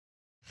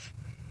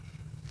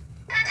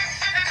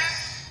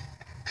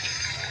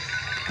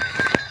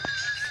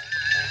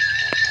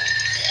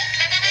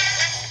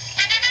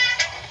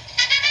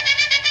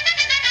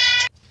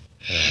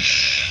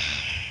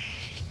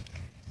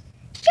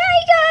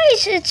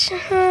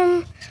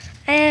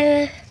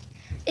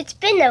It's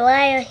been a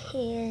while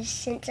here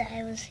since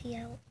I was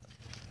here.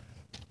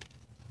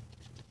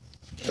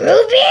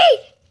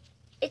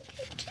 Ruby?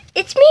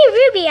 It's me,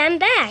 Ruby. I'm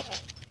back.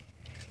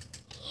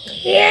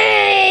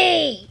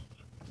 Yay!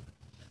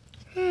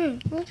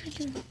 Let's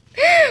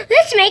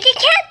make a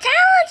cat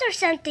talent or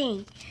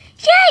something.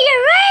 Yeah,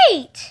 you're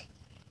right.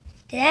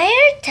 Did I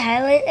hear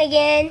talent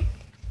again?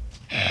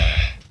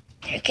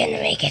 They're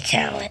gonna make a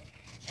talent.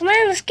 Come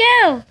on, let's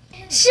go.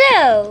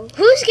 So,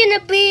 who's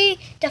gonna be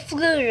the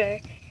fluter?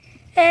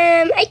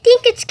 I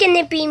think it's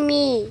gonna be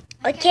me.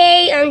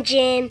 Okay, I'm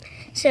Jim.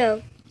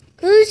 So,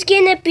 who's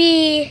gonna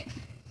be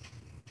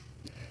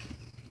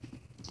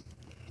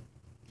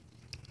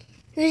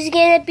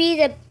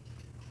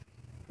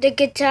the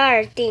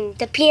guitar thing,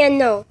 the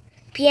piano?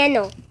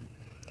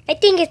 I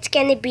think it's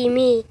gonna be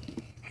me.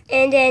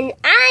 And then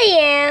I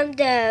am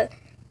the,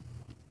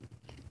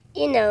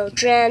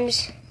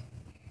 drums.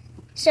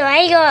 So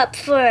I go up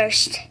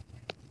first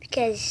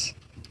because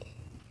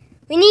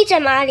we need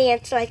some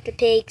audience like the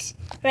pigs,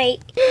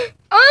 right?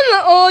 I'm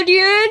an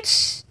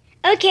audience.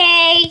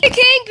 Okay.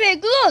 Okay,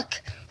 Big,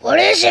 look. What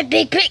is it,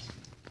 Big Pig?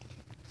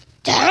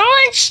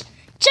 Talent?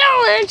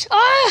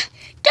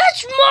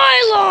 That's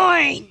my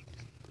line.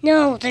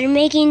 No, they're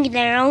making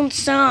their own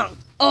song.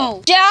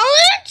 Oh,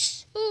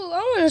 talent? Oh, I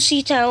want to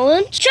see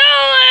talent.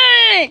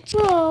 Talent!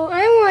 Oh,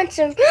 I want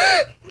some.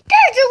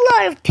 There's a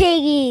lot of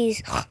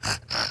piggies.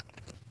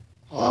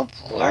 Well,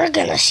 we're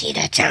gonna see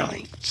the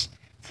talent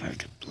for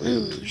the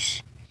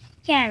blues.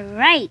 Yeah,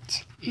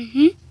 right.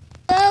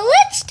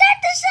 Let's start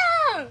the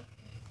song.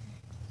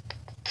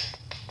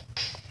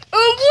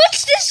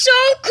 What's the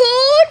song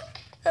called?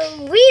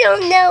 We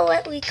don't know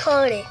what we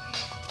called it.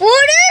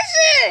 What is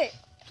it?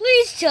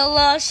 Please tell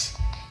us.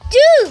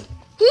 Dude,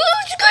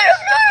 who's gonna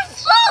blow the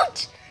float?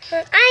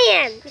 I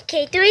am.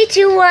 Okay, 3,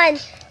 2, 1.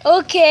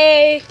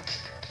 Okay.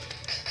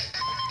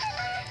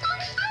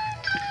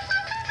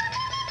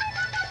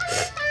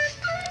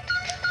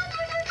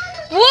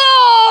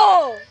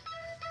 Whoa!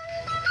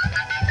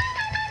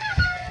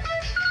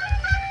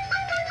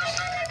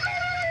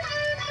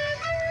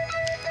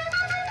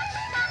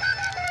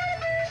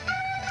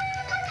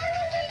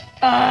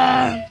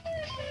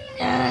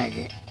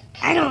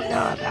 I don't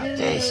know about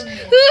this.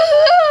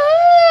 Woo-hoo-wee!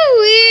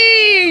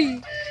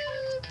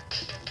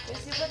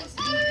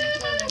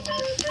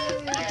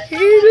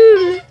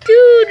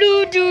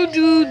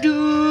 Do-do-do-do-do.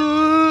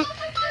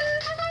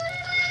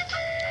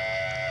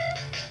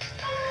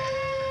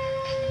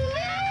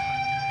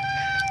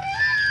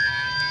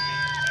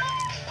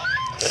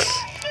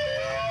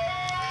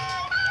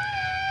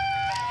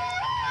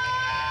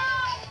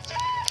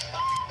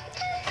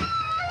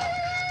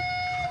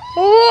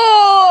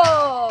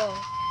 Whoa!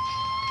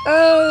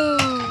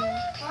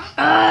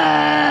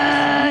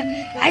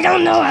 I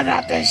don't know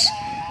about this.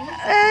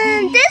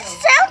 This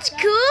sounds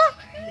cool.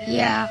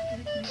 Yeah.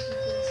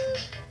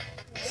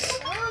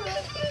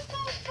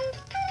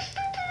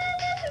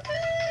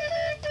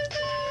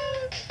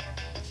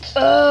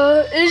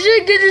 Is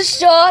it gonna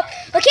stop?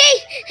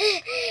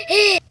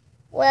 Okay.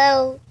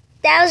 Well,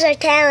 that was our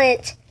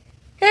talent.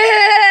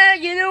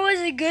 You know what's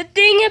a good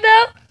thing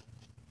about?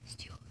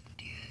 Stealing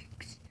the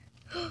eggs.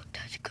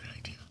 That's a good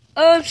idea.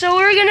 So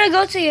we're gonna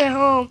go to your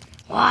home.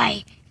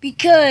 Why?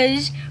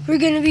 Because we're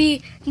gonna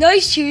be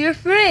nice to your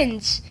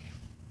friends.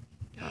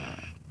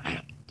 I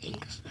don't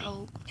think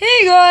so.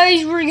 Hey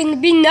guys, we're gonna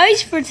be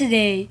nice for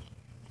today.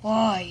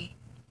 Why?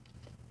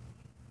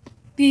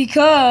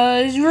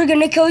 Because we're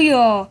gonna kill you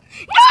all.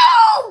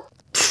 No!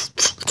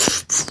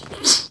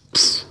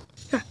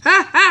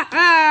 Ha ha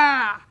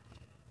ha!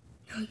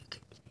 No, you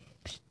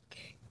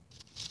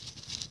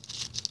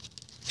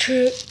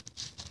can.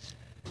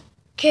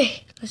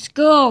 Okay, let's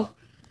go.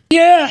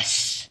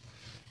 Yes!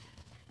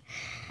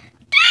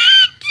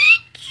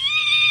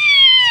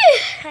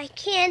 I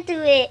can't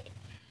do it.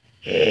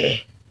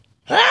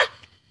 Huh?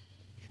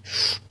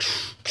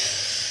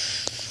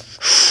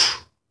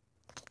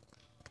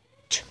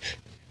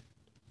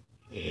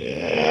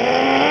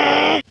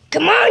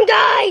 Come on,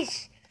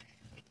 guys!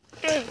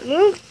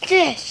 Move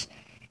this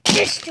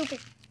stupid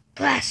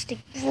plastic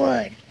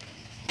wood.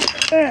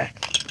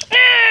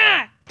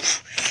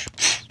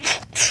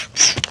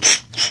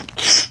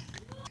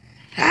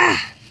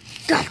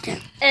 Got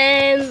them.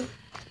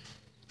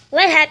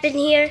 What happened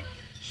here?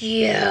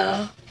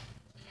 Yeah.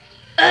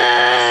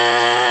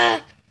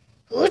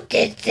 Who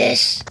did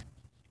this?